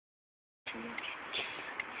too much.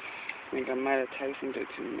 I think I might have tightened it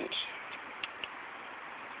too much.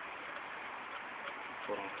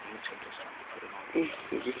 Hold on, let me take this out and put it on.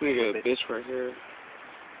 This nigga a bitch right here.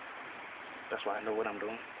 That's why I know what I'm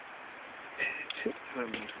doing.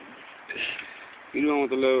 You don't want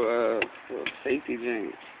the little safety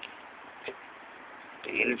thing.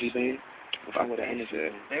 The energy band? Fuck with the energy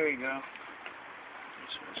band. There we go.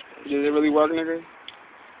 Does it really work, nigga?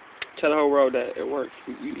 Tell the whole world that it works.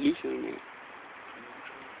 You loosen it.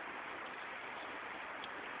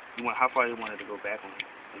 You want, how far you want it to go back on?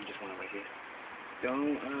 Or you just want it right here?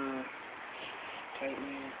 Don't tighten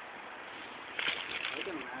it. It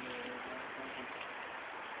don't matter.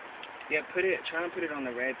 Yeah, try and put it on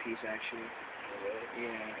the red piece actually.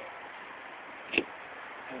 Yeah.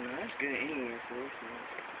 Oh no, that's good anyway for this one.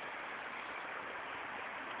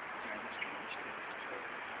 Alright, that's good.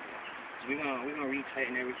 So we're gonna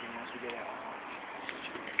retighten everything once we get it all.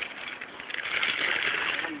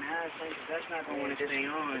 I'm mad, because that's not gonna want to stay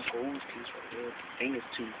on. This hose piece right here, the thing is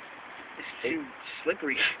too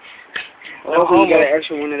slippery. Oh, you got an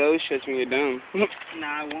extra one of those shits when you're done.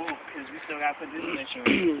 Nah, I won't, because we still gotta put this bitch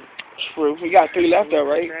on. True. We got 3 left though,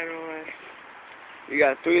 right? You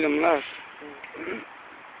got 3 of them left.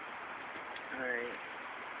 Alright.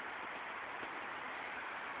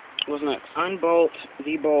 What's next? Unbolt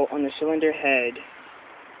the bolt on the cylinder head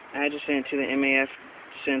adjacent to the MAF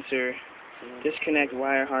sensor. Disconnect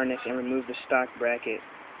wire harness and remove the stock bracket.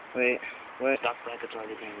 Wait, what? Stock bracket's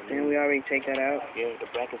already been removed. Didn't we already take that out? Yeah, the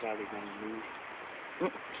bracket's already been removed.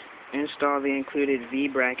 Install the included V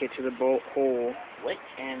bracket to the bolt hole. What?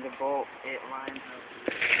 And the bolt, it lines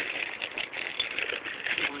up.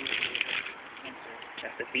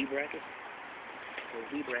 That's the V bracket?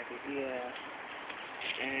 The V bracket, yeah.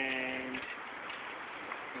 And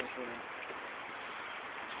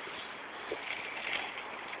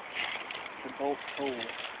the bolt hole.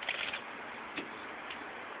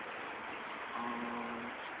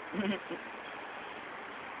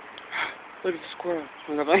 Look at the squirrel.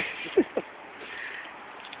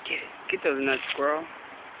 Get those nuts, squirrel.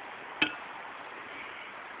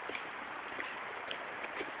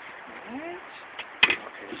 What?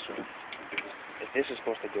 Okay, so if this is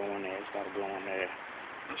supposed to go on there, it's got to go on there.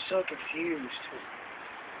 I'm so confused.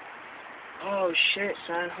 Oh shit,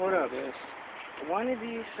 son, hold up. This. One of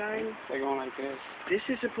these, son. They're going like this. This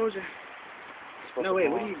is supposed to. No,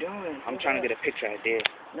 wait, what are you doing? I'm trying to get a picture idea.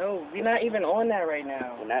 No, we're not even on that right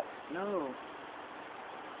now. We're not? No.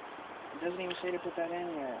 It doesn't even say to put that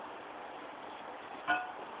in yet.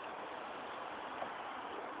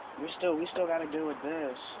 We still got to deal with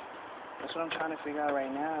this. That's what I'm trying to figure out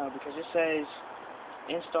right now, because it says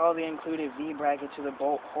install the included V bracket to the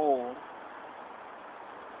bolt hole.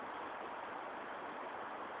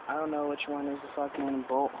 I don't know which one is the fucking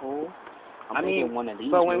bolt hole. I mean, one of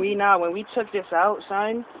these. But when we took this out,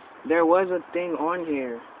 son, there was a thing on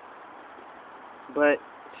here. But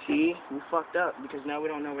see, we fucked up because now we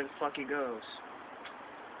don't know where the fuck it goes.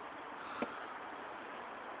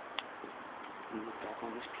 Back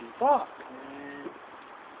on this piece. Fuck, man.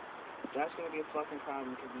 That's gonna be a fucking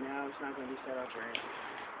problem because now it's not gonna be set up right.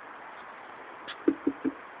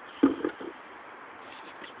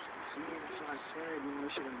 See, that's what I said. You know, we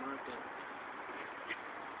should have marked it.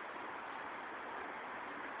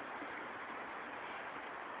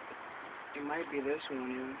 It might be this one,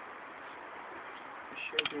 yeah. It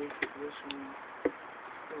should be this one.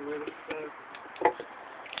 Oh, where the fuck?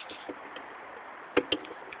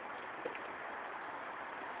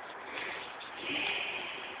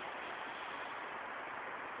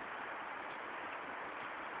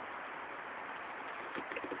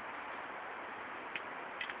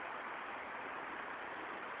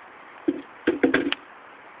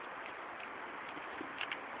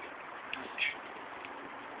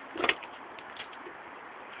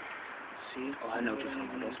 See? Oh, I know what you're talking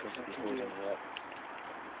about. That's supposed to be holding it up.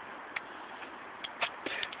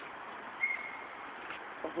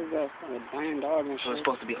 What was that? A dying dog and shit. So it's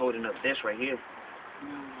supposed to be holding up this right here. No,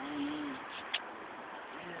 I don't know.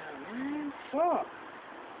 Yeah, man. Fuck.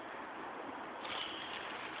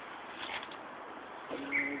 I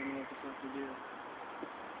don't even know what the fuck to do.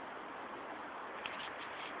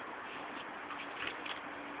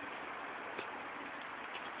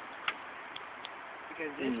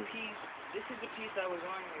 Because this piece, this is the piece that was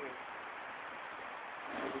on here.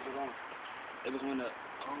 What was it on? It was on the.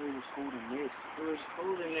 Oh, it was holding this. It was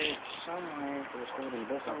holding it somewhere. It was holding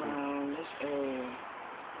this up. Around this area.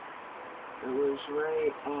 It was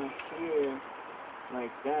right on here,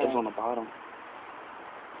 like that. It was on the bottom.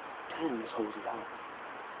 Damn, this hose is out.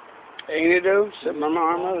 Ain't it though? Sit by my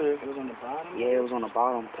arm over there. It was on the bottom? Yeah, it was on the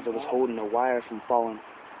bottom because it was holding the wire from falling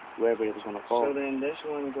wherever it was going to fall. So then this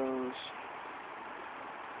one goes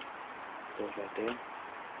right there.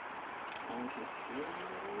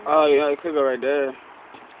 Oh yeah, it could go right there.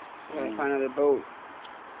 Gotta find another boat.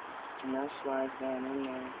 And that slides down in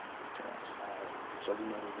there. So we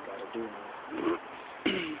know what we gotta do now.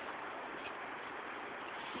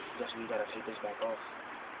 Guess we gotta take this back off.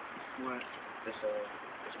 What? This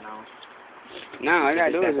mount. No, all I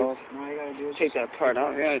gotta do is No, you gotta do is take that part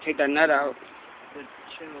out. Yeah, take that nut out. But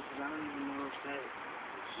chill, because I don't even know if that...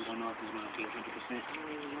 We don't know if it's gonna be 100%. I don't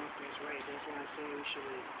even know if that's right. That's why I say we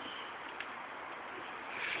should...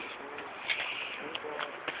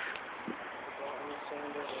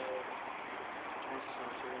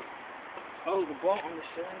 Oh, the bolt on the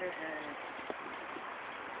cylinder head.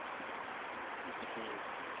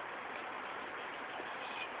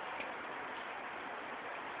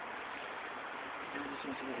 I just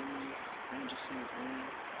went to the end. I just went in.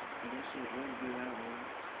 I guess it would be that one.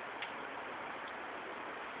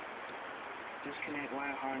 Disconnect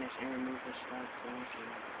wire harness and remove the stock bracket.